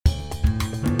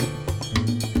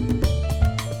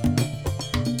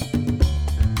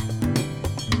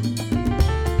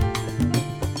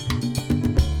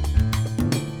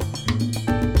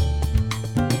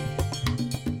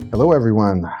Hello,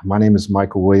 everyone. My name is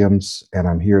Michael Williams, and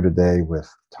I'm here today with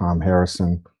Tom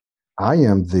Harrison. I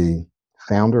am the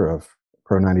founder of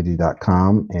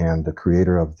Pro90D.com and the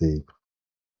creator of the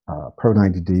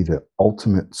Pro90D, the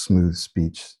ultimate smooth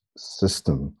speech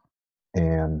system.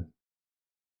 And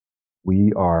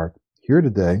we are here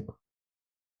today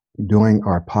doing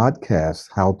our podcast,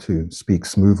 How to Speak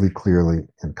Smoothly, Clearly,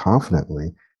 and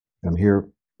Confidently. I'm here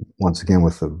once again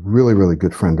with a really, really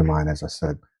good friend of mine, as I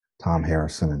said, Tom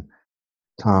Harrison. And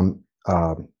Tom,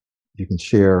 you can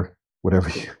share whatever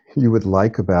you would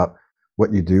like about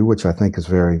what you do, which I think is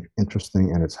very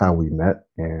interesting, and it's how we met.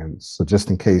 And so, just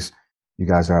in case you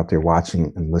guys are out there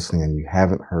watching and listening and you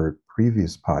haven't heard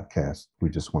previous podcasts,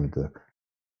 we just wanted to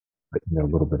let you know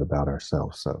a little bit about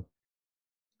ourselves. So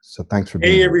thanks for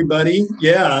being Hey, here. everybody.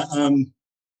 Yeah, I'm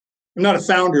not a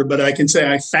founder, but I can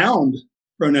say I found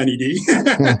Pro90D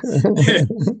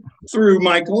through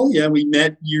Michael. Yeah, we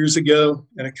met years ago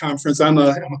at a conference. I'm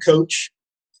a coach.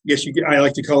 I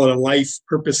like to call it a life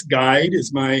purpose guide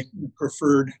is my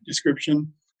preferred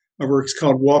description. My work's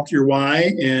called Walk Your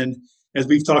Why. And as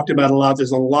we've talked about a lot,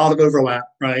 there's a lot of overlap,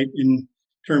 right, in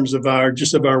terms of our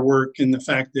work and the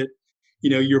fact that,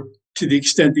 you're to the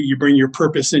extent that you bring your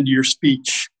purpose into your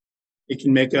speech, it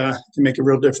can make a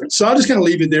real difference. So I'll just kind of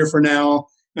leave it there for now.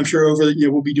 I'm sure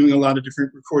we'll be doing a lot of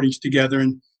different recordings together,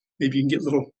 and maybe you can get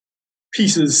little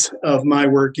pieces of my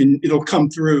work, and it'll come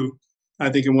through, I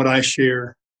think, in what I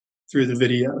share through the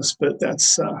videos. But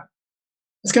that's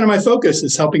kind of my focus,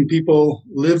 is helping people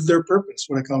live their purpose,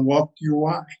 what I call walk your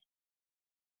why.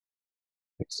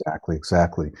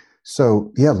 Exactly.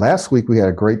 So yeah, last week we had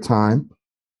a great time,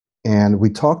 and we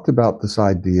talked about this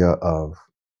idea of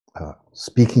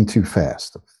speaking too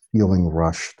fast, of feeling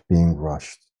rushed, being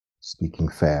rushed, speaking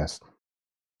fast.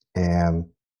 And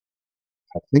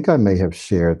I think I may have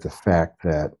shared the fact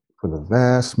that for the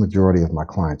vast majority of my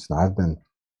clients, now I've been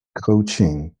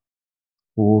coaching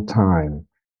full time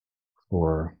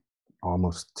for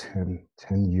almost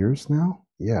 10 years now.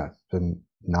 Yeah, it's been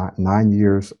not 9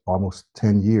 years, almost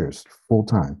 10 years full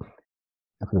time.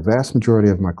 And for the vast majority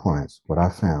of my clients, what I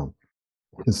found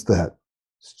is that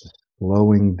it's just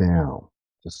slowing down,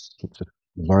 just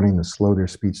learning to slow their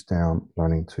speech down,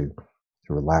 learning to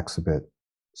relax a bit,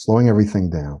 slowing everything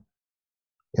down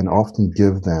can often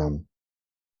give them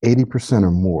 80%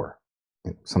 or more.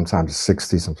 Sometimes it's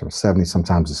 60, sometimes 70,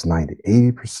 sometimes it's 90,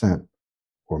 80%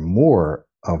 or more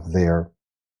of their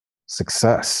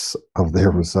success, of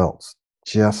their results,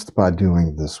 just by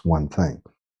doing this one thing.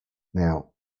 Now,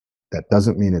 that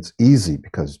doesn't mean it's easy,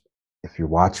 because if you're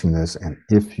watching this and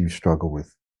if you struggle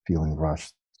with feeling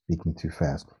rushed, speaking too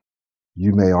fast,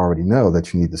 you may already know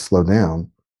that you need to slow down.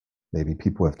 Maybe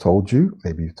people have told you,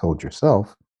 maybe you've told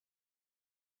yourself,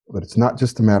 but it's not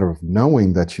just a matter of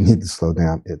knowing that you need to slow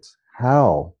down, it's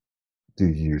how do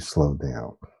you slow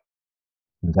down?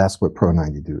 And that's what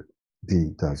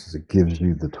Pro90D does, is it gives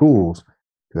you the tools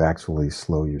to actually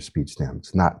slow your speech down.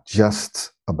 It's not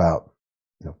just about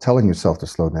telling yourself to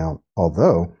slow down,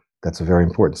 although that's a very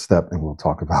important step, and we'll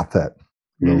talk about that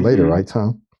a little later, right,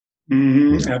 Tom?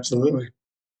 Yeah. Absolutely.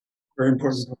 Very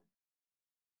important.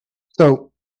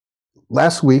 So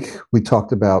last week we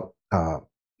talked about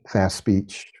fast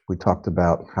speech. We talked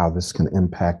about how this can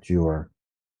impact your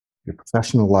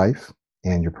professional life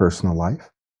and your personal life.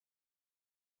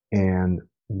 And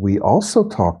we also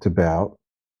talked about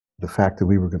the fact that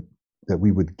we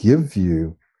would give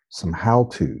you some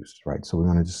how-tos, right? So we're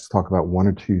going to just talk about one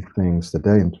or two things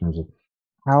today in terms of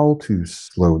how to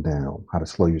slow down, how to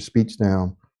slow your speech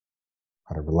down,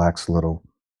 how to relax a little.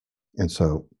 And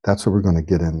so that's what we're going to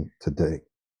get in today.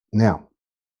 Now,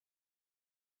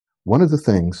 one of the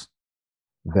things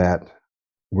that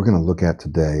we're going to look at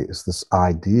today is this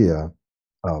idea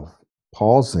of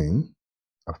pausing,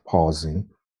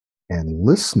 and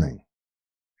listening.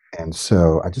 And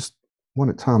so I just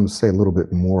wanted Tom to say a little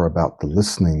bit more about the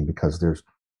listening, because there's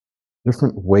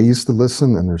different ways to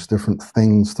listen and there's different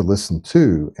things to listen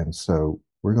to. And so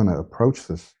we're going to approach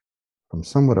this from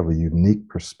somewhat of a unique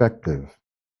perspective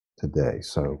today.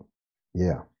 So,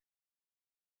 yeah.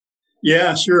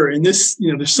 Yeah, sure. And this,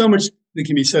 there's so much that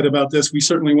can be said about this. We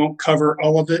certainly won't cover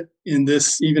all of it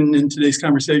even in today's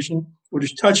conversation. We'll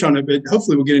just touch on it, but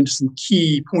hopefully we'll get into some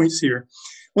key points here.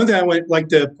 One thing I would like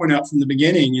to point out from the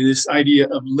beginning is this idea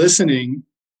of listening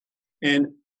and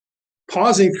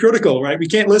pausing. Critical, right? We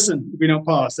can't listen if we don't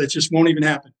pause. That just won't even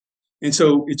happen. And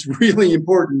so it's really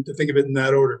important to think of it in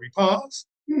that order. We pause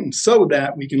so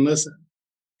that we can listen.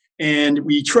 And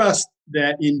we trust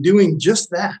that in doing just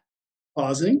that,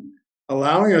 pausing,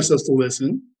 allowing ourselves to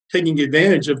listen, taking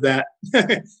advantage of that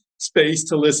space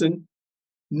to listen,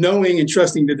 knowing and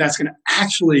trusting that that's going to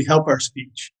actually help our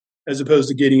speech as opposed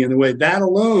to getting in the way. That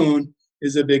alone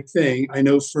is a big thing. I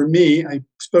know for me, I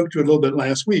spoke to it a little bit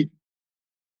last week.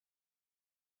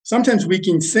 Sometimes we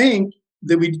can think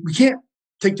that we can't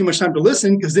take too much time to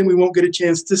listen because then we won't get a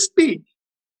chance to speak.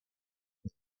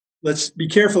 Let's be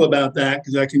careful about that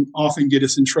because that can often get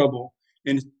us in trouble.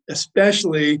 And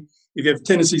especially if you have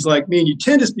tendencies like me and you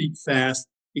tend to speak fast,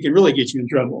 it can really get you in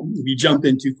trouble if you jump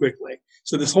in too quickly.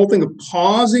 So this whole thing of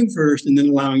pausing first and then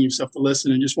allowing yourself to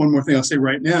listen. And just one more thing I'll say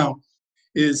right now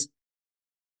is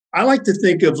I like to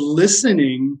think of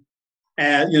listening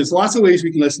as, there's lots of ways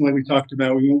we can listen, like we talked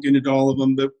about. We won't get into all of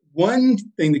them. But one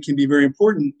thing that can be very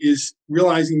important is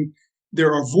realizing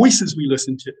there are voices we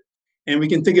listen to. And we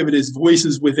can think of it as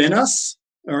voices within us,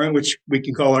 all right, which we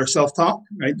can call our self-talk,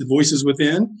 right? The voices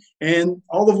within and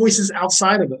all the voices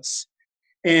outside of us.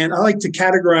 And I like to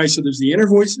categorize, so there's the inner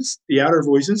voices, the outer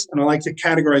voices, and I like to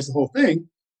categorize the whole thing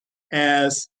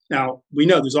as, now we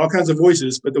know there's all kinds of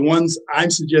voices, but the ones I'm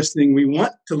suggesting we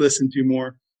want to listen to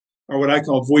more are what I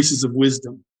call voices of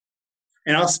wisdom.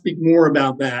 And I'll speak more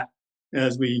about that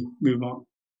as we move on.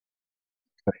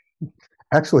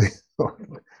 Actually,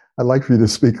 I'd like for you to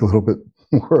speak a little bit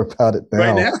more about it now.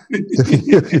 Right now?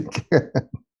 if you can.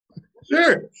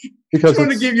 Sure. Because I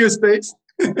want to give you a space.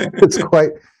 It's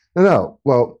quite, no,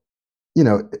 well,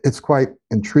 it's quite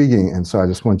intriguing. And so I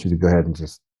just want you to go ahead and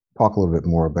just talk a little bit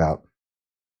more about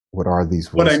what are these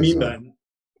voices. What I mean by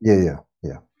that.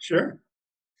 Yeah. Sure.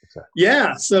 Exactly.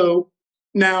 Yeah. So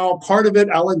now part of it,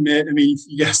 I'll admit, I mean,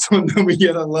 you guys don't know me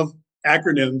yet. I love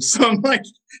acronyms. So I'm like,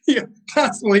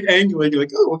 constantly angling,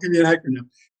 like, oh, what can be an acronym?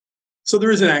 So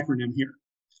there is an acronym here.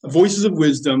 Voices of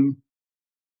Wisdom,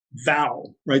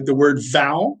 vow, right? The word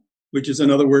vow, which is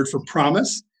another word for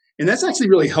promise. And that's actually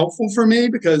really helpful for me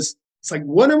because it's like,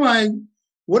 what am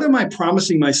I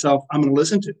promising myself I'm going to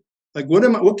listen to? Like,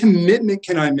 what commitment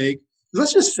can I make?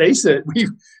 Let's just face it.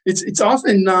 It's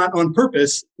often not on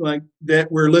purpose, like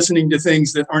that we're listening to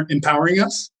things that aren't empowering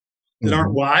us, that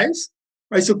aren't wise,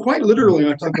 right? So quite literally,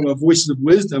 when I'm talking about voices of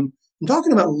wisdom, I'm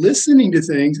talking about listening to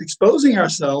things, exposing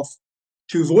ourselves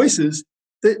to voices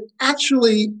that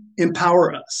actually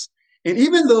empower us. And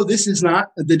even though this is not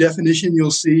the definition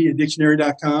you'll see at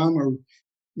dictionary.com or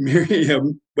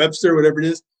Webster, whatever it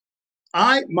is,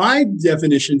 my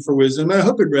definition for wisdom, and I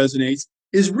hope it resonates,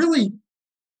 is really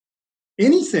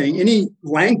anything, any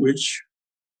language,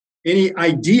 any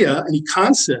idea, any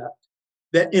concept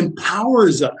that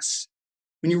empowers us.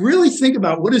 When you really think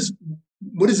about what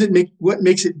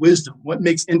makes it wisdom, what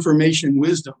makes information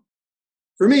wisdom,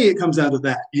 for me, it comes out of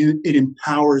that. It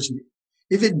empowers me.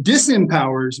 If it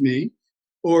disempowers me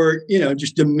or,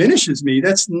 just diminishes me,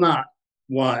 that's not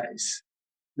wise,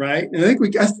 right? And I think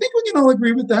we can all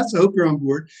agree with that. So I hope you're on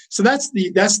board. So that's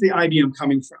the idea I'm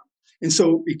coming from. And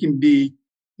so it can be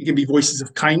voices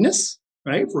of kindness,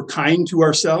 right? If we're kind to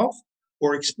ourselves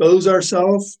or expose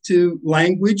ourselves to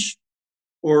language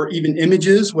or even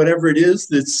images, whatever it is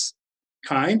that's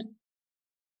kind,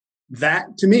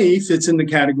 that to me fits in the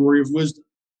category of wisdom.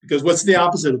 Because what's the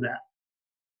opposite of that?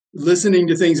 Listening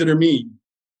to things that are mean.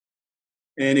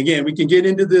 And again, we can get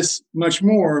into this much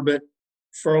more, but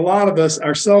for a lot of us,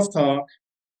 our self-talk,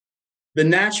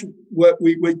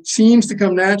 what seems to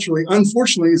come naturally,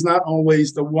 unfortunately, is not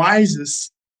always the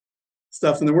wisest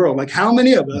stuff in the world. Like how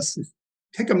many of us,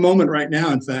 take a moment right now,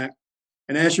 in fact,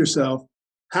 and ask yourself,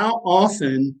 how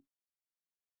often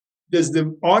does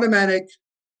the automatic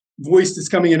voice that's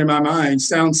coming into my mind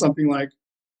sound something like,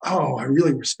 oh, I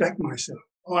really respect myself.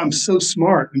 Oh, I'm so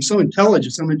smart. I'm so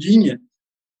intelligent. I'm a genius.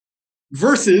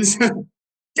 Versus,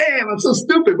 damn, I'm so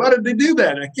stupid. Why did they do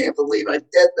that? I can't believe I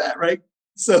did that, right?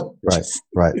 So right.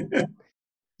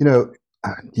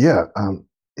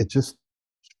 It just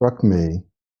struck me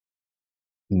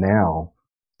now,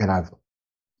 and I've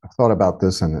thought about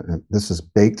this, and this is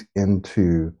baked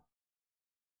into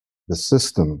the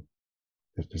system.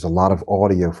 There's a lot of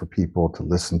audio for people to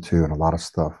listen to and a lot of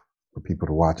stuff for people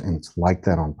to watch, and it's like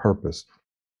that on purpose.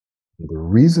 And the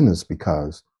reason is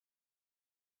because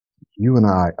you and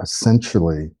I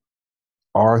essentially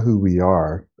are who we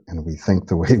are, and we think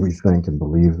the way we think and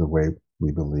believe the way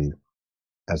we believe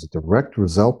as a direct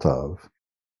result of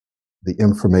the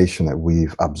information that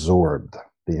we've absorbed,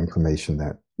 the information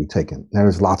that we take in. Now,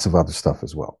 there's lots of other stuff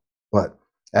as well, but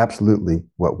absolutely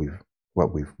what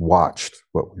we've watched,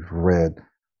 what we've read,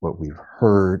 what we've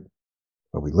heard,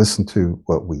 what we listen to,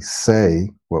 what we say,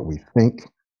 what we think,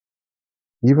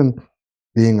 even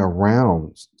being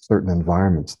around certain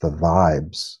environments, the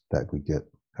vibes that we get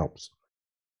helps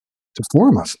to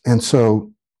form us. And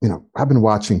so, I've been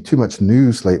watching too much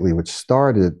news lately, which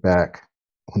started back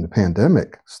when the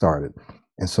pandemic started.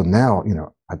 And so now,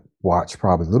 I watch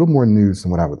probably a little more news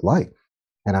than what I would like.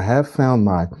 And I have found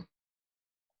my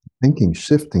thinking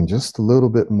shifting just a little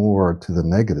bit more to the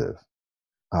negative.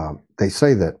 They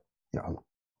say that a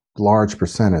large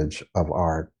percentage of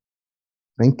our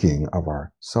thinking, of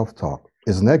our self talk,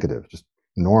 is negative, just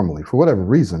normally for whatever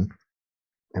reason.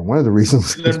 And one of the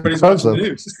reasons is Everybody's because watching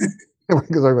the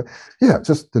of, news. yeah,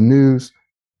 just the news,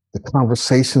 the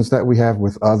conversations that we have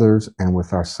with others and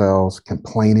with ourselves,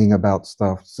 complaining about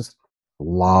stuff. It's just a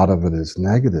lot of it is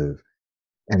negative.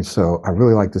 And so I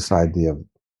really like this idea of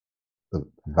the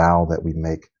vow that we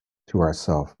make to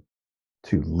ourselves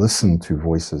to listen to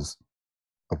voices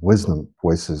of wisdom,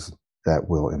 voices that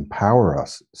will empower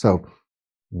us. So,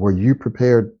 were you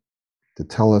prepared to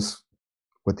tell us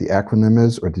what the acronym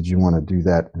is, or did you want to do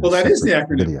that in a Well, that is the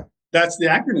separate acronym. video? That's the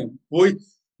acronym.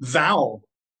 VOW,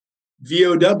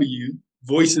 VOW,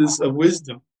 Voices of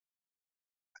Wisdom.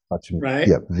 Right?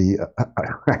 Yeah,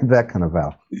 that kind of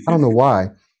vow. I don't know why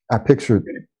I pictured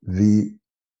VOWEL,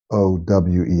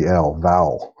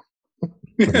 vowel.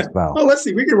 Vowel. Oh, let's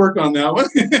see. We can work on that one.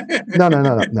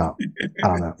 No. I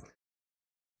don't know.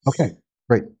 Okay,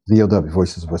 great. VOW,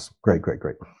 Voices of Wisdom. Great.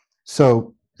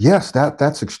 So yes,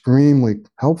 that's extremely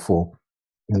helpful,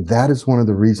 and that is one of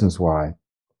the reasons why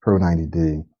Pro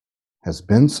 90D has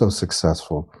been so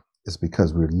successful, is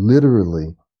because we're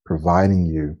literally providing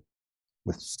you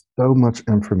with so much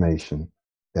information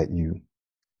that you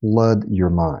flood your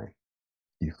mind.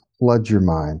 You flood your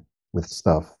mind with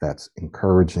stuff that's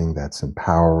encouraging, that's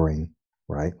empowering,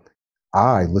 right?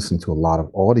 I listen to a lot of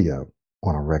audio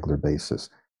on a regular basis,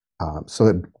 so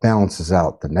it balances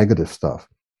out the negative stuff.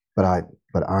 But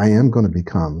I am going to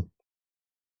become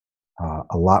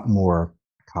a lot more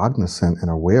cognizant and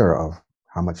aware of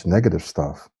how much negative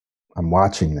stuff I'm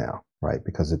watching now, right?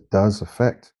 Because it does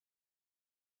affect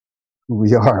who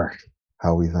we are,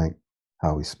 how we think,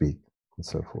 how we speak, and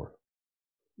so forth.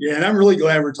 Yeah, and I'm really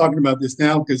glad we're talking about this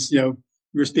now because we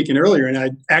were speaking earlier, and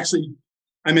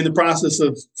I'm in the process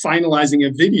of finalizing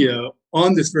a video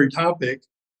on this very topic,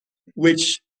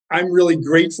 which I'm really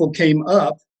grateful came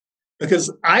up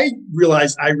because I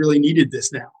realized I really needed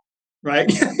this now, right?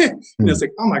 It's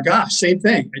like, oh my gosh, same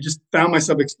thing. I just found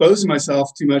myself exposing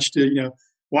myself too much to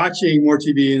watching more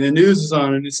TV, and the news is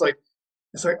on, and it's like,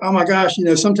 oh my gosh,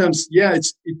 sometimes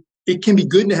it can be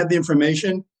good to have the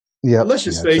information, Yeah, but let's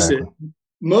just face exactly. it,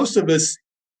 most of us,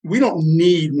 we don't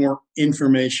need more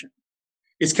information.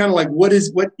 It's kind of like what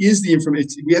is the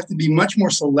information? We have to be much more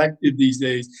selective these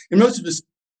days, and most of us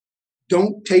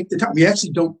don't take the time. We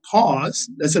actually don't pause.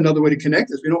 That's another way to connect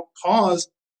this. We don't pause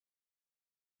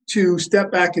to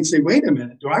step back and say, wait a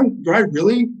minute, do I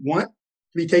really want to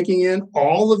be taking in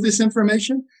all of this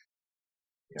information?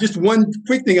 Just one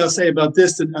quick thing I'll say about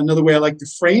this, another way I like to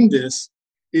frame this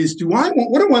is, what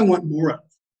do I want more of?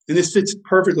 And this fits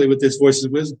perfectly with this Voices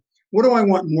of Wisdom. What do I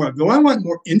want more of? Do I want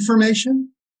more information,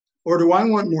 or do I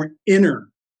want more inner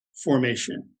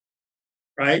formation?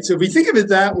 Right? So if we think of it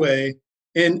that way,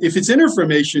 and if it's inner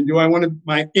formation, do I want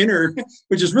my inner,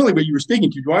 which is really what you were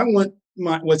speaking to, do I want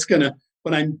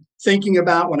what I'm thinking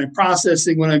about, what I'm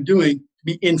processing, what I'm doing, to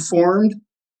be informed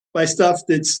by stuff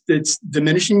that's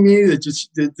diminishing me,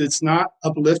 that's not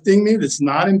uplifting me, that's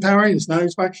not empowering, that's not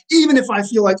inspiring? Even if I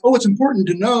feel like, oh, it's important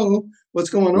to know what's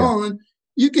going on,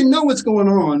 you can know what's going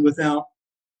on without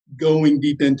going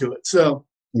deep into it. So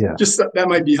just that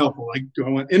might be helpful. Like, do I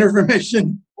want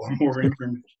information or more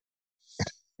information?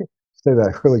 Say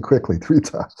that really quickly 3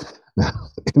 times.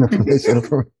 information.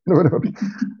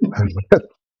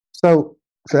 So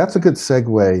that's a good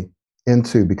segue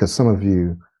into, because some of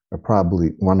you are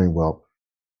probably wondering, well,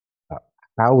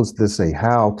 how is this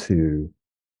how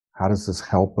does this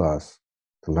help us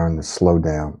to learn to slow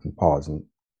down and pause? And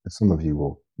some of you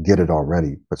will get it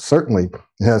already, but certainly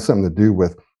it has something to do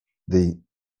with the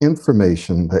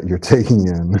information that you're taking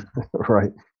in,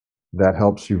 right? That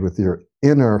helps you with your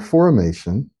inner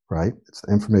formation, right? It's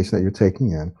the information that you're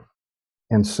taking in.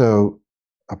 And so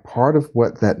a part of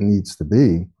what that needs to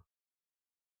be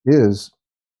is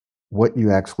what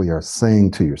you actually are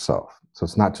saying to yourself. So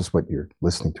it's not just what you're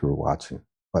listening to or watching,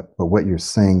 but what you're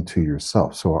saying to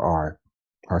yourself. So our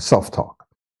self-talk,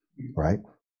 right?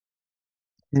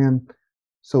 And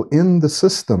so in the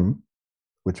system,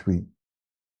 which we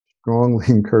strongly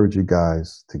encourage you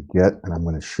guys to get, and I'm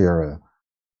going to share a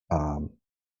kind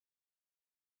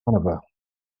of a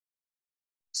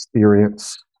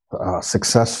experience,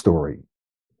 success story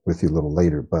with you a little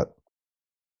later. But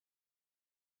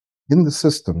in the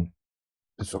system,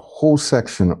 there's a whole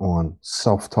section on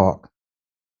self-talk,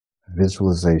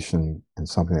 visualization, and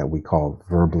something that we call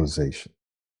verbalization.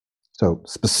 So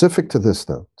specific to this,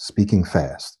 though, speaking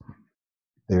fast,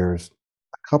 there's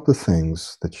a couple of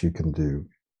things that you can do.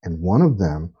 And one of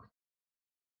them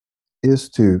is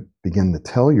to begin to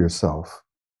tell yourself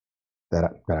that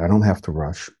I don't have to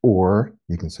rush, or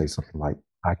you can say something like,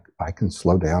 I can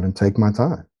slow down and take my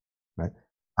time, right?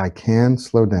 I can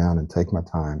slow down and take my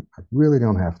time. I really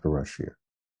don't have to rush here.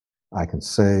 I can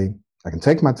say, I can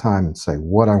take my time and say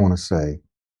what I want to say,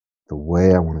 the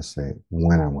way I want to say it,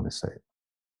 when I want to say it.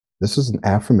 This is an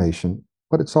affirmation,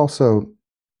 but it's also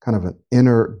kind of an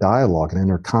inner dialogue, an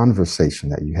inner conversation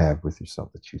that you have with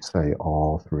yourself that you say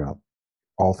all throughout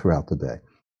the day.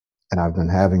 And I've been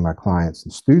having my clients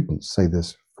and students say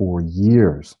this for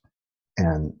years.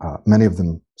 And many of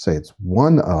them say it's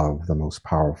one of the most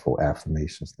powerful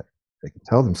affirmations that they can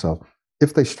tell themselves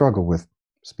if they struggle with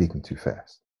speaking too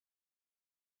fast.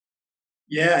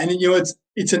 Yeah, and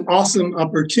it's an awesome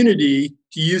opportunity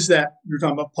to use that. You're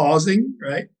talking about pausing,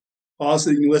 right? Pause so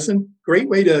you can listen. Great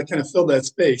way to kind of fill that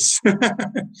space.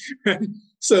 Right?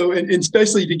 So, and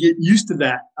especially to get used to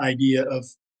that idea of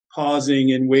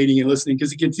pausing and waiting and listening,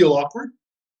 because it can feel awkward.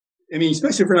 I mean,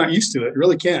 especially if we're not used to it, it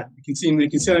really can. It can seem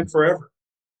like forever.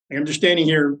 Like I'm just standing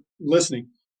here listening.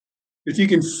 If you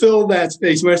can fill that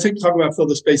space, when I talk about fill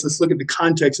the space, let's look at the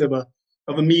context of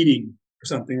a meeting or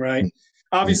something, right?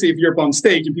 Obviously, if you're up on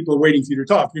stage and people are waiting for you to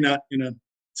talk, you're not going to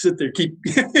sit there keep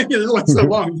there's only so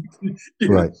long.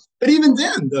 Right, But even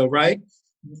then, though, right,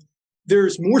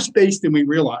 there's more space than we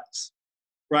realize,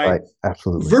 right? right,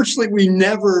 absolutely. Virtually, we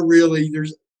never really.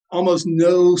 There's almost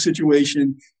no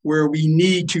situation where we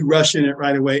need to rush in it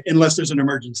right away, unless there's an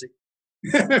emergency,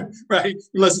 right?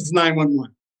 Unless it's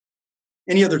 911.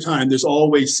 Any other time, there's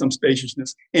always some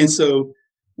spaciousness. And so,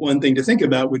 one thing to think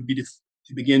about would be to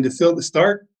begin to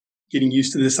start getting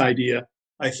used to this idea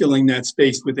by filling that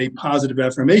space with a positive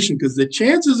affirmation, because the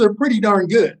chances are pretty darn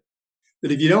good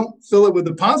that if you don't fill it with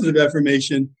a positive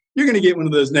affirmation, you're going to get one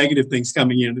of those negative things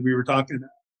coming in that we were talking about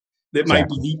that might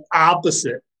be Exactly. the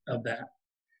opposite of that.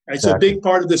 Right? So, a Exactly. big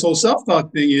part of this whole self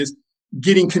talk thing is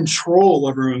getting control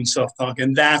of our own self talk.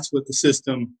 And that's what the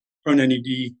system, Pro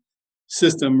NAD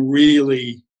system,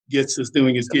 really gets us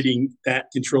doing, is Yes. getting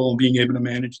that control and being able to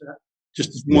manage that. Just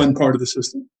as Yeah. one part of the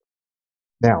system.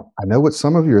 Now, I know what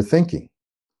some of you are thinking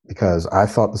because I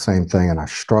thought the same thing and I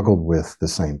struggled with the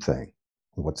same thing.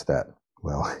 What's that?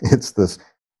 Well, it's this: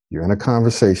 you're in a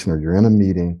conversation or you're in a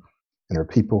meeting, and there are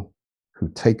people who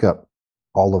take up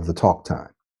all of the talk time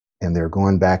and they're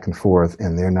going back and forth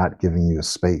and they're not giving you a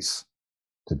space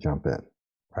to jump in,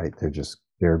 right?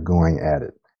 They're going at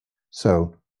it.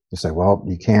 So you say, well,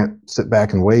 you can't sit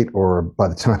back and wait, or by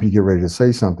the time you get ready to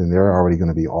say something, they're already going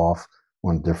to be off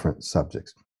on different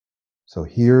subjects. So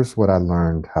here's what I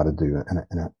learned how to do. And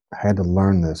I had to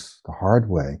learn this the hard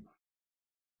way.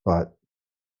 But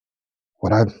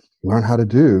what I learned how to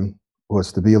do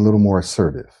was to be a little more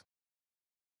assertive.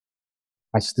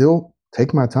 I still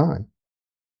take my time,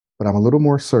 but I'm a little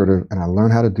more assertive, and I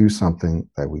learned how to do something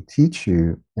that we teach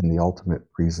you in the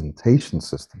ultimate presentation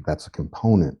system. That's a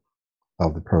component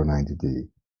of the Pro 90D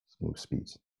smooth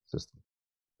speech system,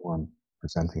 one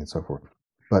presenting and so forth.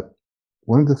 But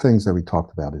one of the things that we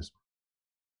talked about is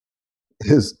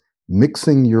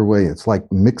mixing your way. It's like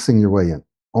mixing your way in.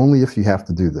 Only if you have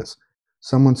to do this.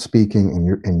 Someone's speaking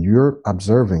and you're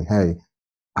observing, hey,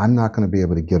 I'm not going to be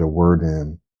able to get a word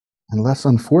in unless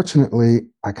unfortunately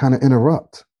I kind of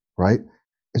interrupt, right?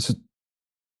 It's just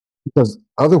because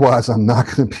otherwise I'm not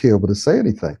going to be able to say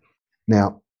anything.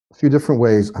 Now, a few different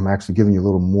ways. I'm actually giving you a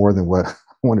little more than what I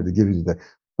wanted to give you today,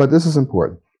 but this is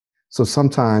important. So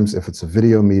sometimes if it's a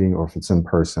video meeting or if it's in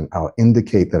person, I'll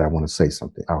indicate that I want to say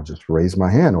something. I'll just raise my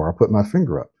hand or I'll put my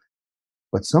finger up.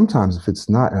 But sometimes if it's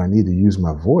not and I need to use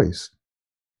my voice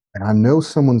and I know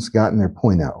someone's gotten their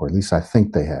point out, or at least I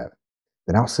think they have,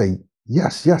 then I'll say,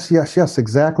 yes, yes, yes, yes,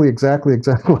 exactly, exactly,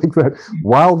 exactly like that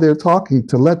while they're talking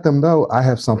to let them know I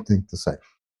have something to say.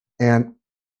 And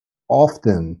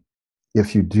often,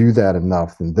 if you do that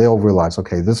enough, then they'll realize,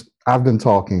 okay, this I've been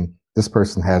talking, this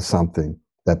person has something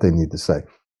that they need to say.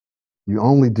 You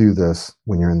only do this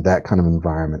when you're in that kind of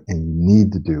environment and you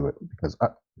need to do it because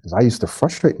I used to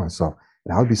frustrate myself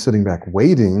and I would be sitting back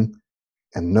waiting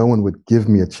and no one would give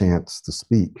me a chance to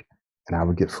speak and I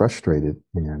would get frustrated.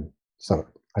 And so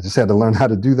I just had to learn how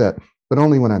to do that, but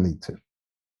only when I need to.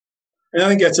 And I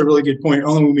think that's a really good point.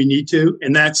 Only when we need to.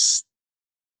 And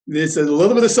there's a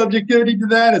little bit of subjectivity to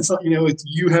that. It's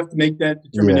you have to make that Yeah,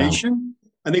 determination.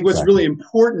 I think what's exactly. really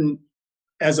important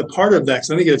as a part of that, because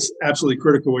I think it's absolutely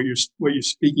critical what you're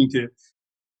speaking to,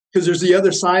 because there's the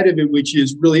other side of it, which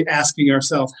is really asking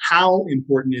ourselves, how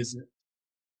important is it?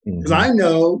 Because Hmm. I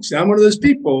know, see, I'm one of those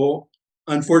people,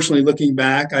 unfortunately, looking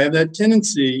back, I have that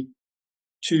tendency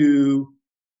to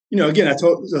again, I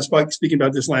was speaking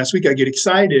about this last week. I get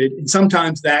excited, and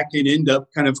sometimes that can end up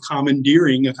kind of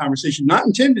commandeering a conversation, not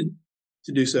intended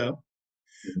to do so.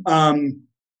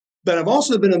 But I've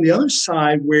also been on the other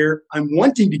side where I'm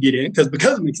wanting to get in because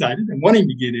I'm excited, I'm wanting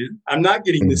to get in. I'm not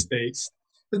getting the space.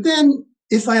 But then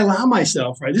if I allow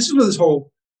myself, right, this is where this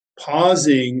whole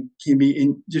pausing can be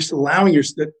in just allowing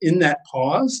yourself in that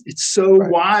pause. It's so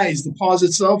wise. The pause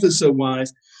itself is so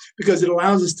wise because it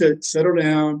allows us to settle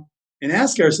down and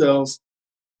ask ourselves,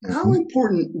 how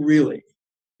important really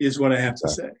is what I have to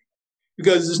say?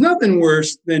 Because there's nothing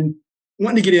worse than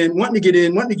wanting to get in, wanting to get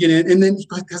in, wanting to get in, and then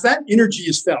because that energy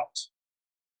is felt.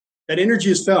 That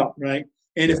energy is felt, right?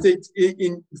 And if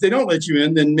they don't let you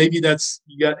in, then maybe that's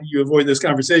you avoid those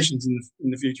conversations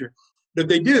in the future. But if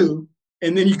they do,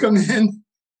 and then you come in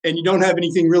and you don't have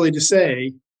anything really to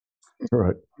say,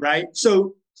 right?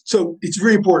 So it's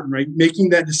very important, right? Making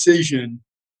that decision.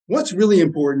 What's really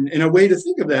important, and a way to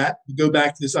think of that, to go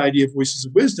back to this idea of voices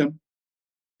of wisdom.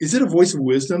 Is it a voice of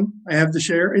wisdom I have to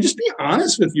share? And just be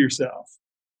honest with yourself.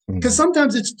 Because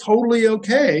sometimes it's totally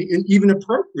okay and even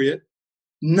appropriate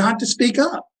not to speak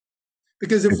up.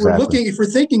 Because if we're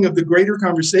thinking of the greater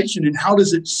conversation and how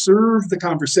does it serve the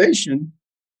conversation,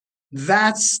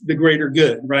 that's the greater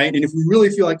good, right? And if we really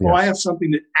feel like, oh, I have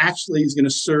something that actually is going to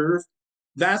serve,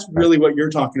 that's really what you're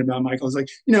talking about, Michael. It's like,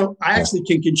 I actually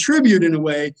can contribute in a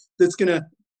way that's going to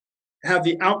have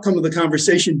the outcome of the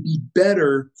conversation be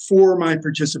better for my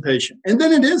participation. And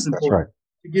then it is important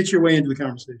to get your way into the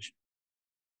conversation.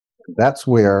 That's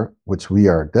where, which we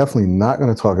are definitely not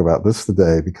going to talk about this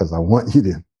today, because I want you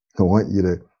to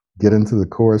get into the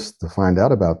course to find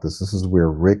out about this. This is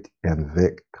where Rick and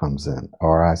Vic comes in.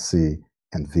 RIC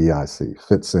and VIC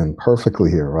fits in perfectly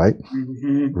here, right?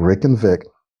 Rick and Vic.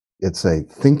 It's a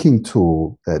thinking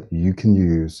tool that you can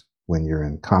use when you're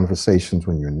in conversations,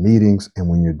 when you're in meetings, and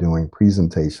when you're doing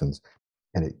presentations,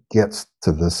 and it gets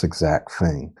to this exact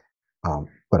thing.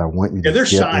 But I want you to. They're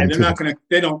shy. They're not going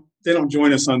to. They don't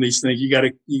join us on these things. You got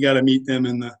to meet them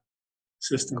in the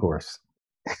system. Of course.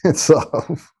 So,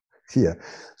 yeah.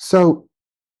 So,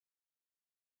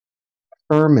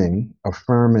 affirming,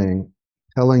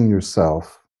 telling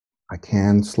yourself, I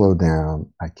can slow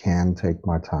down. I can take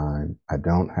my time. I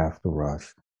don't have to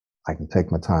rush. I can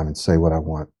take my time and say what I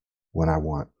want when I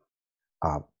want.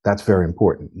 That's very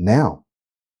important. Now,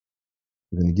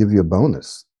 I'm going to give you a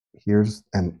bonus.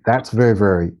 And that's very,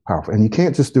 very powerful. And you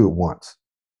can't just do it once.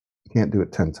 You can't do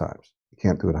it 10 times. You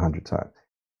can't do it 100 times.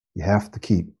 You have to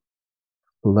keep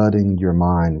flooding your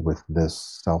mind with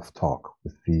this self-talk,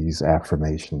 with these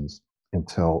affirmations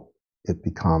until it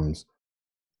becomes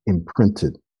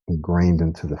imprinted, ingrained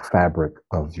into the fabric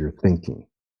of your thinking.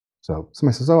 So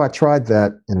somebody says, oh, I tried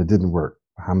that and it didn't work.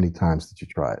 How many times did you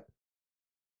try it?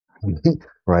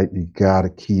 Right? You got to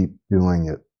keep doing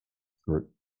it for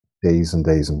days and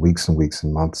days and weeks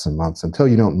and months until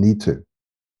you don't need to,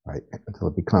 right? Until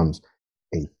it becomes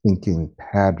a thinking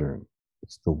pattern.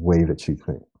 It's the way that you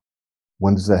think.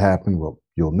 When does that happen? Well,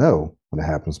 you'll know when it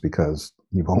happens because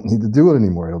you won't need to do it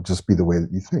anymore. It'll just be the way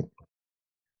that you think.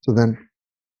 So then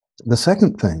the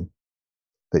second thing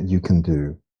that you can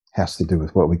do has to do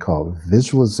with what we call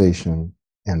visualization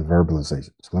and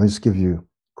verbalization. So let me just give you a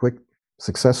quick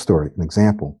success story, an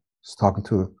example. I was talking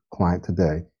to a client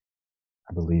today.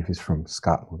 I believe he's from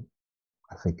Scotland.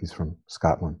 I think he's from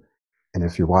Scotland. And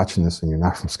if you're watching this and you're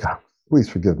not from Scotland, please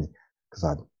forgive me, because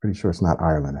I'm pretty sure it's not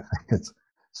Ireland. I think it's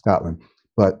Scotland.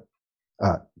 But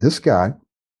this guy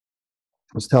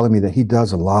was telling me that he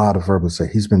does a lot of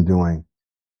verbalization. He's been doing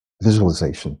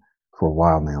visualization for a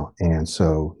while now. And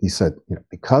so he said,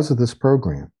 because of this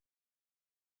program,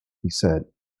 he said,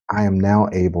 I am now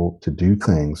able to do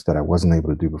things that I wasn't able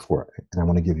to do before. And I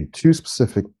want to give you two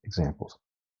specific examples.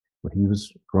 When he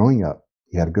was growing up,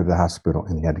 he had to go to the hospital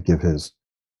and he had to give his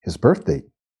birth date.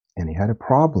 And he had a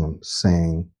problem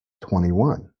saying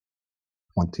 21.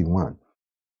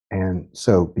 And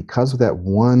so because of that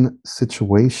one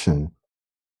situation,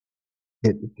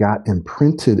 it got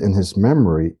imprinted in his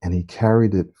memory and he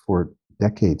carried it for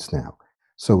decades now.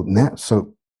 So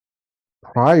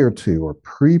prior to or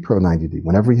pre-Pro 90D,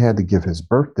 whenever he had to give his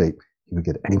birth date, he would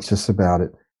get anxious about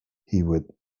it. He would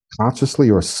consciously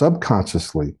or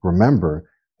subconsciously remember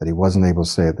that he wasn't able to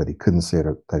say it, that he couldn't say it,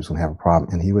 or that he was going to have a problem,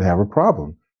 and he would have a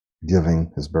problem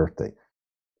giving his birthday.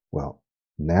 Well,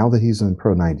 now that he's in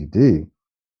Pro 90D,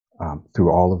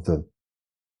 through all of the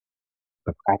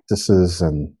practices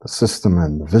and the system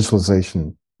and the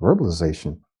visualization,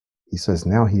 verbalization, he says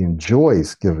now he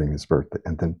enjoys giving his birthday.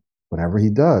 And then whenever he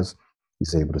does,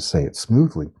 he's able to say it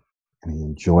smoothly and he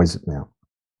enjoys it now.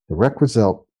 Direct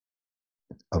result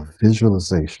of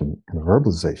visualization and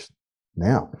verbalization.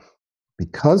 Now,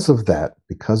 because of that,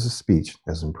 because his speech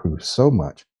has improved so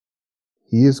much,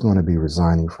 he is going to be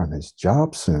resigning from his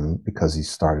job soon because he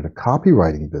started a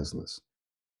copywriting business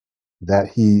that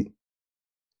he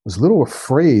was a little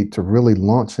afraid to really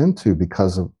launch into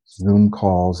because of Zoom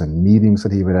calls and meetings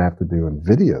that he would have to do and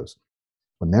videos.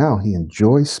 But now he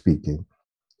enjoys speaking.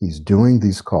 He's doing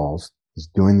these calls, he's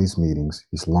doing these meetings,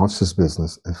 he's launched his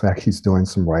business. In fact, he's doing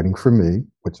some writing for me,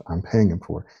 which I'm paying him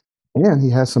for. And he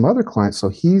has some other clients. So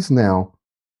he's now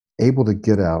able to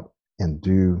get out and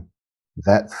do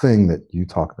that thing that you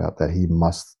talk about that he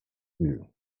must do,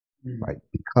 Mm. right?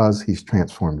 Because he's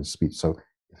transformed his speech. So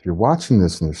if you're watching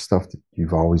this and there's stuff that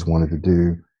you've always wanted to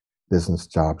do, business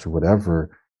jobs or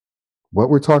whatever, what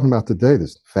we're talking about today,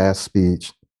 this fast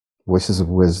speech, voices of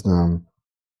wisdom,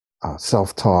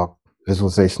 self talk,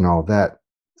 visualization, all that,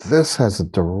 this has a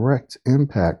direct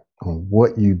impact on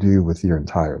what you do with your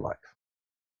entire life.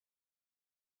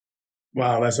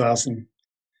 Wow, that's awesome.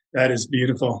 That is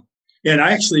beautiful. Yeah, and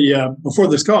I actually, before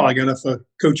this call, I got off a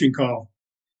coaching call,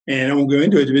 and I won't go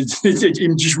into it.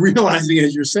 I'm just realizing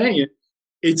as you're saying it,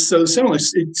 it's so similar.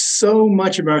 It's so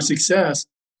much of our success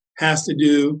has to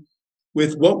do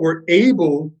with what we're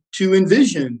able to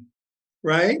envision,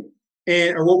 right?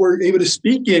 And or what we're able to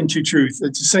speak into truth.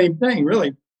 It's the same thing,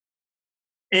 really.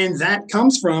 And that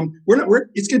comes from we're not.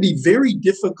 It's going to be very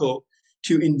difficult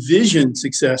to envision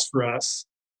success for us,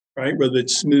 right? Whether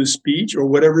it's smooth speech or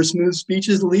whatever smooth speech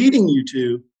is leading you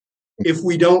to, if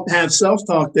we don't have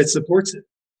self-talk that supports it,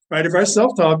 right? If our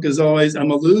self-talk is always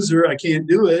 "I'm a loser, I can't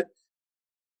do it,"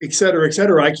 et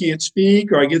cetera, I can't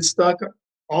speak or I get stuck.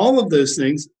 All of those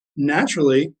things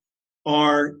naturally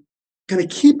are going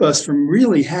to keep us from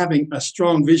really having a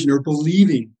strong vision or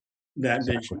believing that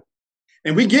Exactly. vision.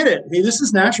 And we get it. Hey, this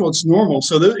is natural. It's normal.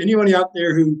 So anybody out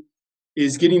there who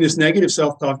is getting this negative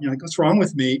self-talk, you're like, what's wrong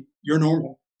with me? You're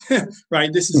normal,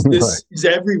 right? This is Right. this is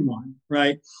everyone,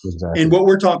 right? And Exactly. what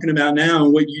we're talking about now,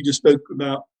 and what you just spoke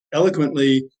about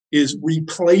eloquently, is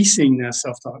replacing that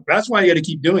self-talk. That's why you got to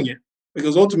keep doing it,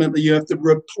 because ultimately you have to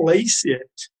replace it,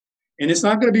 and it's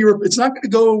not going to be. It's not going to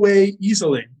go away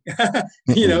easily. Mm-mm.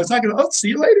 It's not going to. Oh, see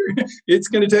you later. It's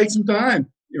going to take some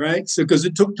time, right? So because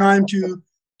it took time to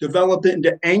develop it and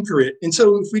to anchor it, and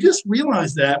so if we just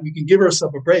realize that, we can give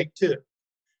ourselves a break too,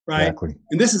 right? Exactly.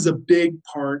 And this is a big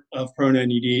part of Pro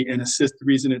 90D and assist. The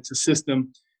reason it's a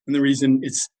system and the reason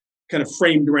it's kind of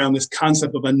framed around this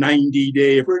concept of a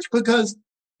 90-day approach, because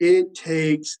it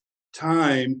takes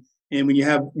time. And when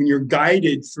you're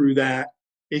guided through that,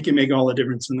 it can make all the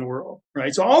difference in the world,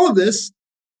 right? So all of this,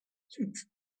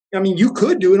 I mean, you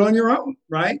could do it on your own,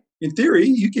 right? In theory,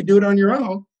 you could do it on your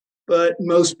own, but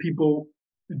most people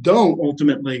don't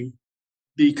ultimately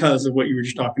because of what you were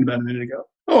just talking about a minute ago.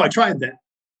 Oh, I tried that.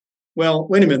 Well,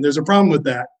 wait a minute, there's a problem with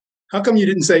that. How come you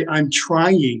didn't say, I'm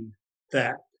trying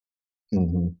that?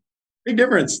 Hmm. Big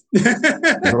difference.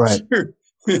 Right. Sure.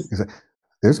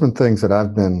 There's been things that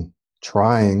I've been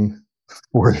trying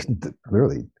for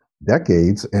literally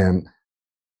decades, and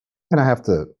I have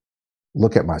to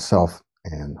look at myself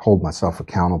and hold myself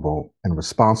accountable and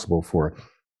responsible for,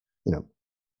 you know,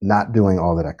 not doing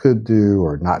all that I could do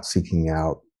or not seeking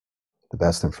out the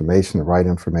best information, the right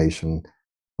information.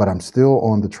 But I'm still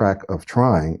on the track of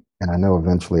trying, and I know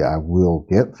eventually I will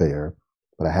get there.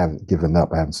 But I haven't given up.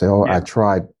 I haven't said, "Oh, Yeah. I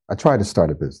tried. I tried to start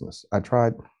a business. I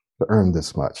tried to earn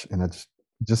this much, and it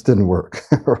just didn't work."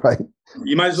 Right.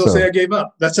 You might as well say So, I gave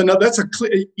up. That's a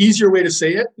easier way to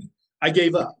say it. I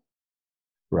gave up.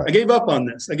 I right. gave up on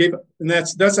this. I gave up. And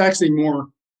that's actually more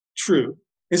true.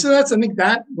 And so I think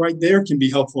that right there can be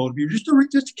helpful if you just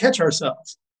to catch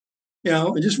ourselves,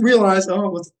 and just realize, oh,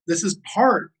 well, this is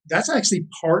that's actually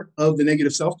part of the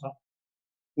negative self-talk.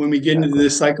 When we get into Exactly.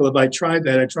 this cycle of I tried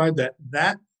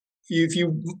that, if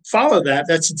you follow that,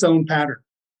 that's its own pattern.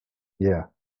 Yeah.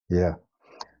 Yeah.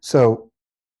 So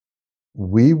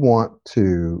we want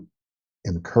to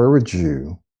encourage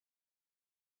you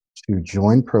to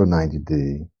join Pro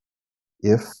 90D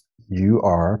if you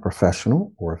are a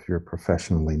professional or if you're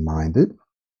professionally minded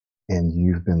and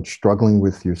you've been struggling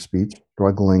with your speech.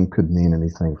 Struggling could mean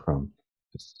anything from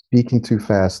just speaking too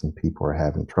fast and people are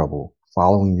having trouble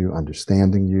following you,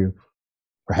 understanding you.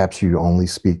 Perhaps you only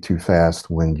speak too fast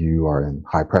when you are in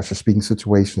high pressure speaking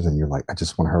situations and you're like, I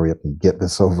just want to hurry up and get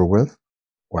this over with,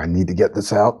 or I need to get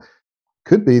this out.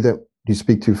 Could be that you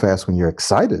speak too fast when you're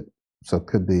excited. So it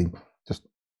could be just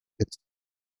it's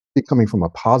coming from a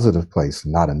positive place,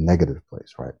 not a negative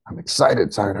place, right? I'm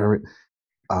excited, so I hurry.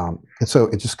 And so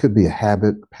it just could be a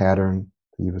habit pattern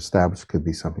that you've established. It could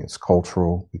be something that's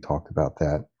cultural. We talked about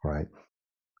that, right?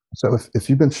 So if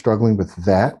you've been struggling with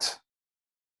that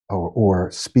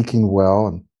or speaking well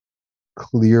and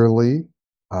clearly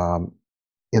um,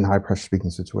 in high pressure speaking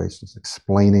situations,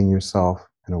 explaining yourself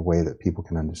in a way that people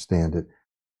can understand it,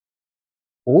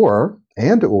 or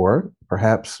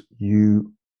perhaps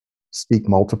you speak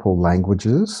multiple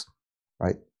languages,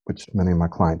 right? Which many of my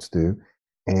clients do.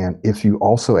 And if you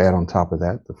also add on top of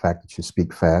that the fact that you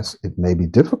speak fast, it may be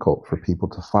difficult for people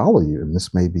to follow you. And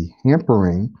this may be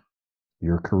hampering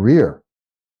your career,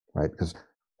 right? Because,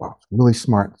 wow, it's really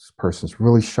smart. This person's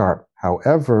really sharp.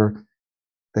 However,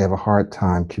 they have a hard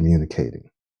time communicating.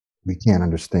 We can't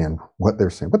understand what they're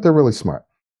saying, but they're really smart.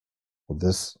 Well,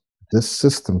 this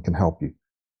system can help you.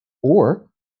 Or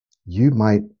you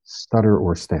might stutter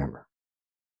or stammer.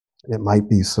 It might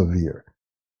be severe.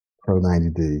 Pro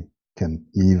 90D can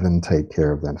even take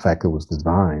care of that. In fact, it was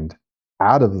designed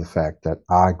out of the fact that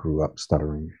I grew up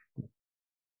stuttering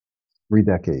 3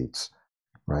 decades,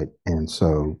 right? And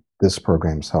so this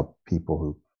program's helped people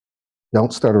who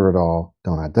don't stutter at all,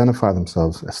 don't identify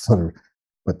themselves as stutter,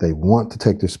 but they want to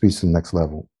take their speech to the next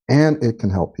level. And it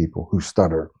can help people who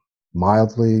stutter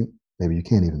mildly, maybe you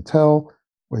can't even tell,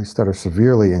 or you stutter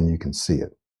severely and you can see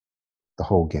it, the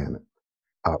whole gamut.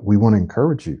 We want to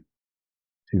encourage you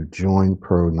to join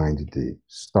Pro 90D.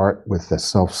 Start with the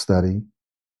self-study,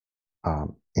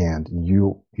 and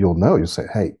you'll know. You'll say,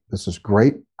 "Hey, this is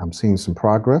great. I'm seeing some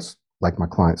progress." Like my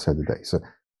client said today. So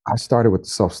I started with the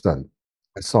self-study.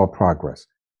 I saw progress.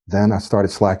 Then I started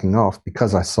slacking off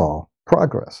because I saw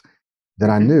progress. Then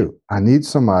I knew I need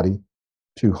somebody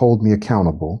to hold me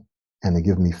accountable and to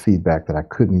give me feedback that I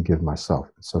couldn't give myself.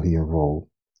 So he enrolled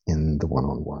in the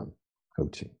one-on-one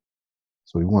coaching.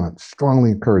 So we want to strongly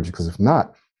encourage you, because if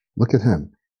not, look at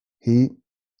him. I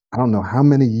don't know how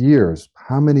many years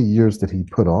did he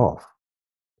put off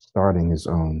starting his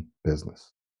own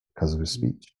business because of his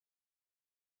speech?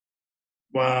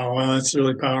 Wow, wow, that's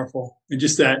really powerful. And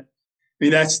just that, I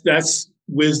mean, that's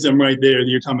wisdom right there that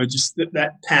you're talking about, just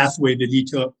that pathway that he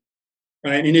took,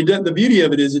 right? And the beauty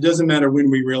of it is it doesn't matter when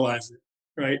we realize it,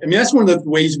 right? I mean, that's one of the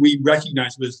ways we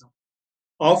recognize wisdom.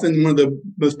 Often one of the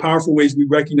most powerful ways we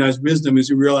recognize wisdom is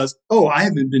we realize, oh, I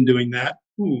haven't been doing that.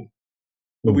 Ooh.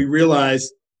 But we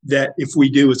realize that if we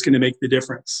do, it's going to make the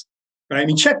difference, right? I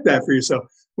mean, check that for yourself.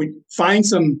 Find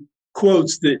some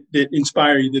quotes that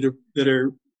inspire you, that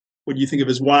are what you think of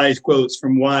as wise quotes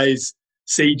from wise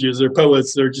sages or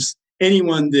poets, or just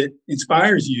anyone that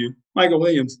inspires you, Michael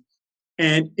Williams.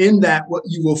 And in that, what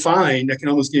you will find, I can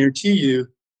almost guarantee you,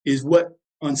 is what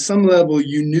on some level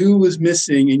you knew was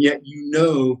missing, and yet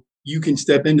you can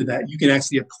step into that. You can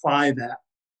actually apply that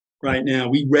right now.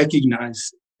 We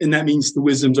recognize, and that means the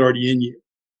wisdom's already in you.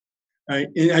 Right?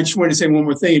 And I just wanted to say one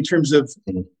more thing in terms of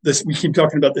this. We keep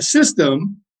talking about the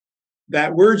system.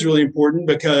 That word's really important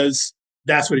because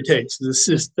that's what it takes, is a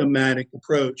systematic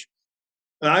approach.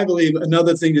 But I believe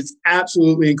another thing that's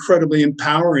absolutely incredibly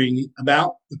empowering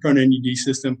about the Pro 90D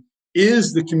system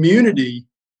is the community.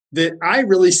 That I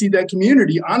really see that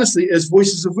community, honestly, as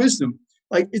voices of wisdom.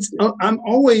 Like I'm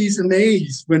always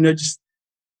amazed when I just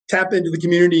tap into the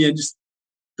community and just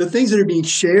the things that are being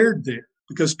shared there,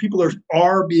 because people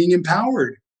are being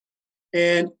empowered,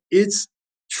 and it's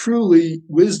truly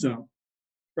wisdom,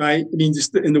 right? I mean,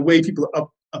 just in the way people are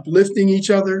uplifting each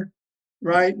other,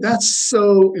 right? That's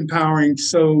so empowering.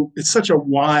 So it's such a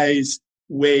wise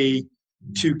way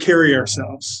to carry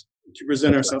ourselves, to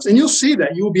present ourselves. And you'll see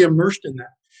that. You will be immersed in that.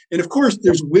 And of course,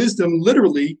 there's wisdom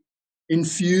literally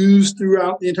infused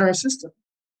throughout the entire system,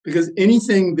 because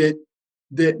anything that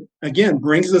again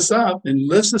brings us up and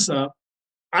lifts us up,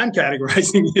 I'm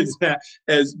categorizing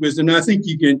as wisdom. And I think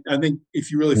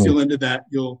if you really feel into that,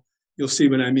 you'll see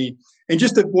what I mean. And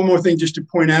just one more thing, just to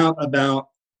point out about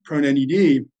Pro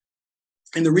 90D,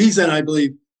 and the reason I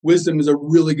believe wisdom is a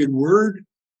really good word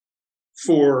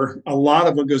for a lot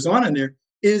of what goes on in there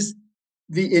is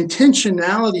the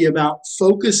intentionality about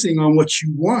focusing on what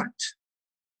you want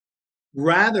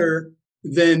rather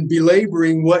than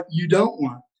belaboring what you don't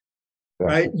want.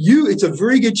 Right? It's a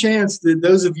very good chance that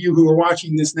those of you who are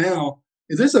watching this now,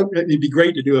 it'd be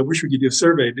great to do. I wish we could do a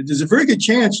survey, but there's a very good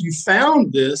chance you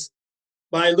found this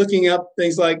by looking up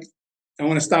things like, I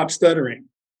want to stop stuttering,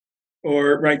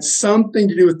 or right, something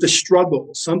to do with the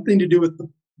struggle, something to do with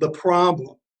the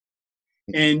problem.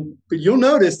 But you'll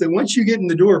notice that once you get in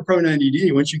the door of Pro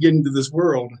 90D, once you get into this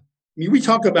world, I mean, we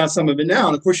talk about some of it now,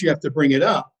 and of course you have to bring it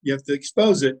up, you have to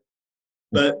expose it.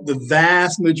 But the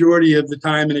vast majority of the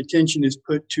time and attention is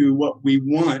put to what we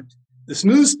want, the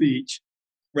smooth speech,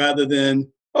 rather than,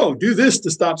 oh, do this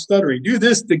to stop stuttering, do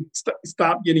this to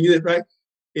stop getting it, right?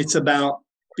 It's about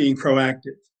being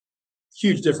proactive.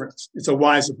 Huge difference. It's a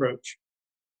wise approach.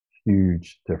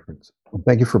 Huge difference. Well,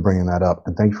 thank you for bringing that up.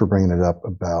 And thank you for bringing it up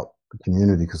about the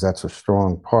community, because that's a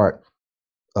strong part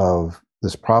of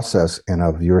this process and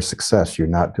of your success. You're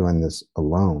not doing this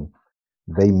alone.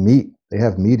 They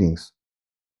have meetings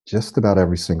just about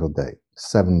every single day,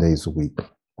 7 days a week.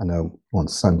 I know on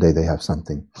Sunday they have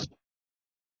something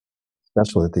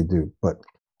special that they do, but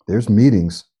there's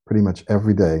meetings pretty much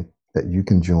every day that you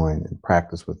can join and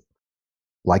practice with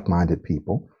like-minded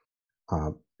people.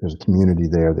 There's a community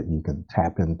there that you can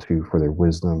tap into for their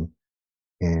wisdom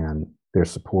and their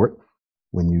support.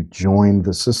 When you join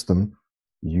the system,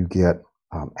 you get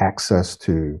access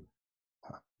to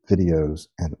videos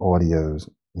and audios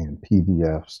and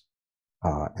PDFs,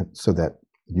 and so that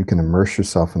you can immerse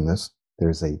yourself in this.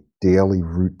 There's a daily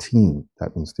routine.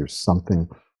 That means there's something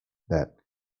that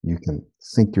you can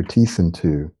sink your teeth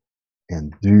into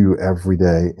and do every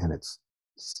day, and it's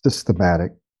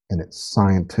systematic and it's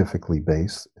scientifically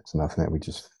based. It's nothing that we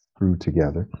just threw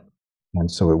together. And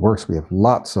so it works. We have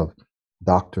lots of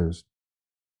doctors,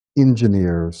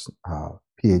 engineers,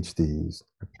 PhDs,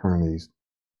 attorneys,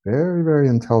 very, very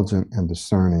intelligent and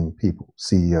discerning people,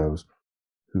 CEOs,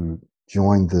 who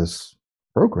join this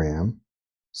program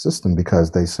system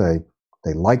because they say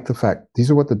they like the fact,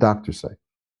 these are what the doctors say.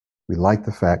 We like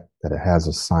the fact that it has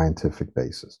a scientific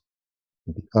basis.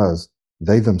 Because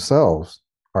they themselves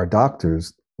are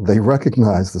doctors, they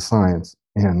recognize the science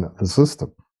and the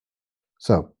system.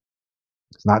 So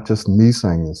it's not just me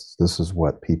saying this, this is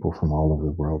what people from all over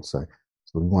the world say.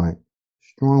 So we want to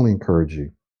strongly encourage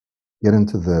you, get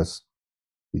into this.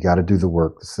 You got to do the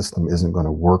work. The system isn't going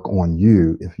to work on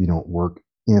you if you don't work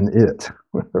in it,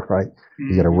 right?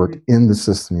 You got to work in the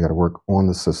system. You got to work on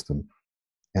the system,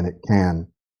 and it can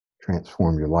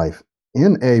transform your life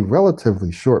in a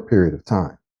relatively short period of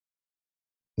time.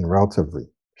 In a relatively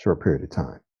short period of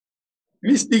time.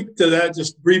 Let me speak to that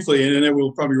just briefly, and then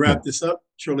we'll probably wrap this up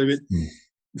shortly. But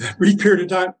the brief period of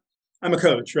time, I'm a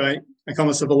coach, right? I call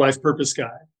myself a life purpose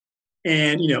guy.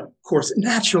 And, of course,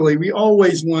 naturally, we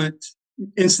always want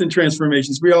instant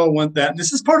transformations. We all want that. And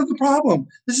this is part of the problem.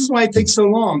 This is why it takes so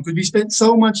long, because we spent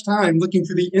so much time looking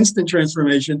for the instant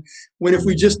transformation, when if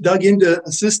we just dug into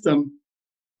a system,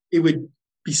 it would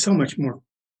be so much more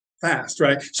fast,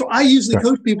 right? So I usually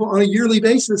coach people on a yearly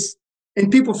basis,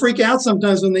 and people freak out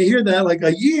sometimes when they hear that, like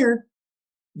a year.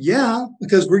 Yeah,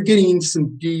 because we're getting into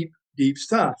some deep, deep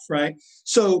stuff, right?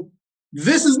 So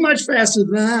this is much faster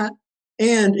than that,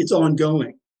 and it's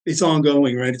ongoing. It's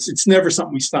ongoing, right? It's never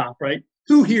something we stop, right?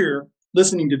 Who here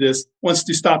listening to this wants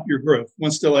to stop your growth,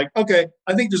 wants to like, okay,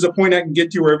 I think there's a point I can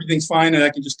get to where everything's fine and I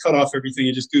can just cut off everything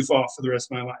and just goof off for the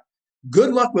rest of my life.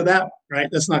 Good luck with that one, right?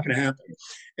 That's not going to happen.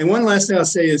 And one last thing I'll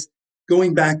say is,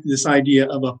 going back to this idea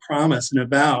of a promise and a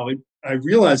vow, I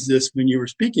realized this when you were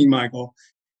speaking, Michael,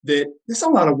 that there's a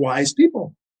lot of wise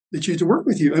people that choose to work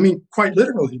with you. I mean, quite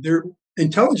literally, they're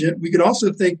intelligent. We could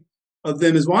also think of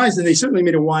them as wise, and they certainly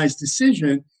made a wise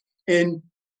decision. And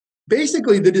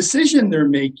basically, the decision they're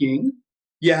making,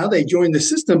 yeah, they joined the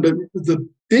system, but the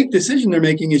big decision they're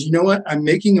making is, you know what? I'm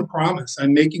making a promise.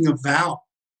 I'm making a vow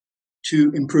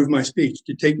to improve my speech,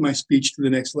 to take my speech to the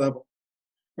next level,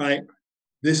 right?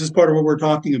 This is part of what we're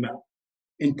talking about.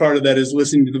 And part of that is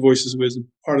listening to the voices of wisdom.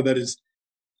 Part of that is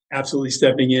absolutely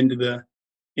stepping into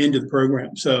the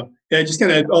program. So yeah, just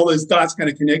kind of all those dots kind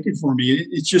of connected for me.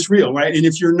 It's just real, right? And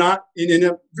if you're not in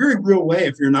a very real way,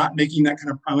 if you're not making that kind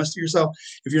of promise to yourself,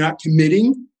 if you're not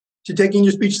committing to taking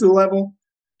your speech to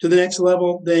the next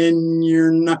level, then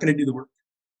you're not going to do the work.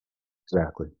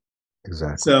 Exactly.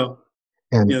 So,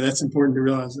 and that's important to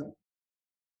realize that.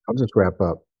 I'll just wrap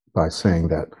up by saying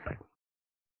that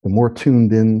the more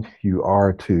tuned in you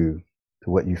are to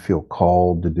what you feel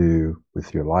called to do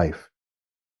with your life,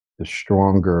 the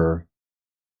stronger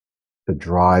the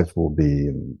drive will be,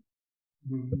 and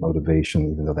the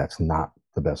motivation, even though that's not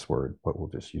the best word, but we'll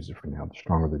just use it for now. The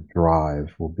stronger the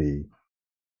drive will be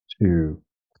to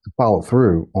follow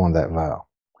through on that vow.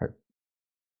 Right?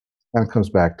 And it comes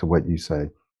back to what you say,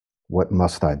 what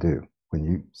must I do? When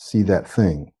you see that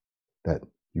thing that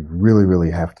you really,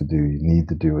 really have to do, you need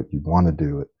to do it, you want to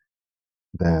do it,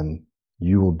 then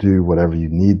you will do whatever you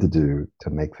need to do to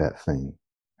make that thing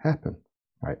happen.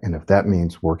 Right? And if that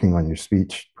means working on your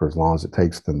speech for as long as it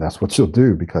takes, then that's what you'll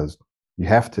do, because you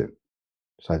have to.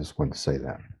 So I just wanted to say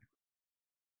that.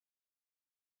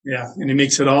 Yeah, and it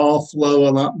makes it all flow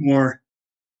a lot more,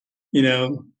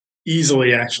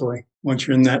 easily, actually, once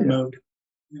you're in that mode.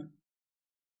 Yeah.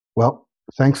 Well,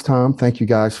 thanks, Tom. Thank you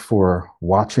guys for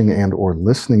watching and or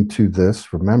listening to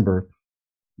this. Remember,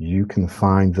 you can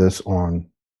find this on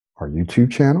our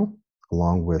YouTube channel,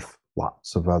 along with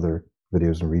lots of other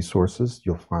videos and resources.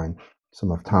 You'll find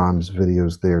some of Tom's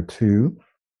videos there too.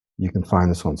 You can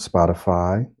find this on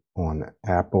Spotify, on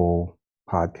Apple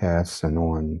Podcasts and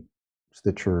on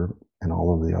Stitcher and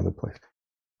all of the other places.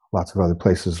 Lots of other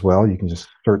places as well. You can just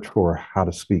search for how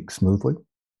to speak smoothly,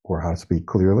 or how to speak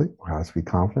clearly, or how to speak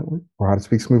confidently, or how to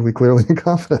speak smoothly, clearly, and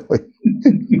confidently.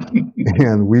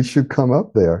 And we should come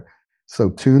up there. So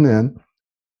tune in.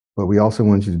 But we also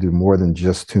want you to do more than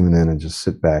just tune in and just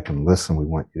sit back and listen. We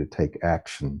want you to take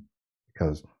action,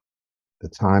 because the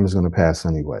time is going to pass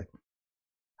anyway.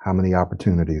 How many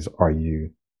opportunities are you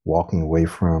walking away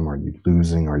from? Are you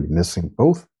losing? Are you missing?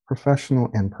 Both professional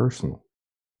and personal,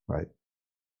 right?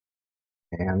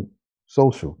 And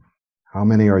social. How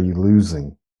many are you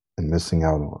losing and missing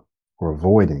out on or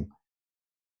avoiding?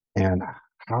 And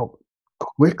how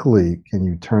quickly can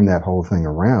you turn that whole thing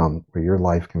around where your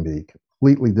life can be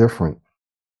completely different,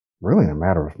 really in a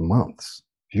matter of months?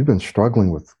 If you've been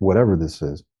struggling with whatever this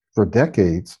is for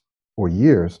decades or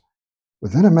years,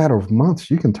 within a matter of months,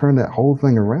 you can turn that whole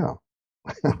thing around,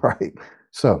 right?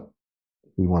 So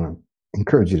we want to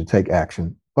encourage you to take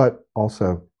action, but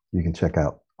also you can check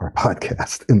out our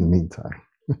podcast in the meantime.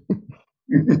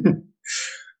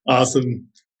 Awesome.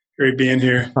 Great being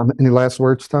here. Any last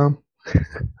words, Tom?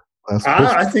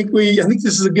 I think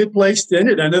this is a good place to end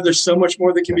it. I know there's so much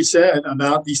more that can be said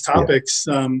about these topics.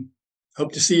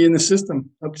 Hope to see you in the system.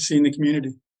 Hope to see you in the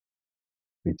community.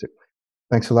 Me too.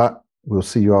 Thanks a lot. We'll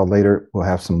see you all later. We'll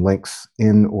have some links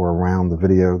in or around the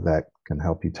video that can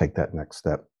help you take that next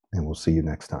step, and we'll see you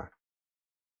next time.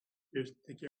 Cheers.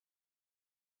 Take care.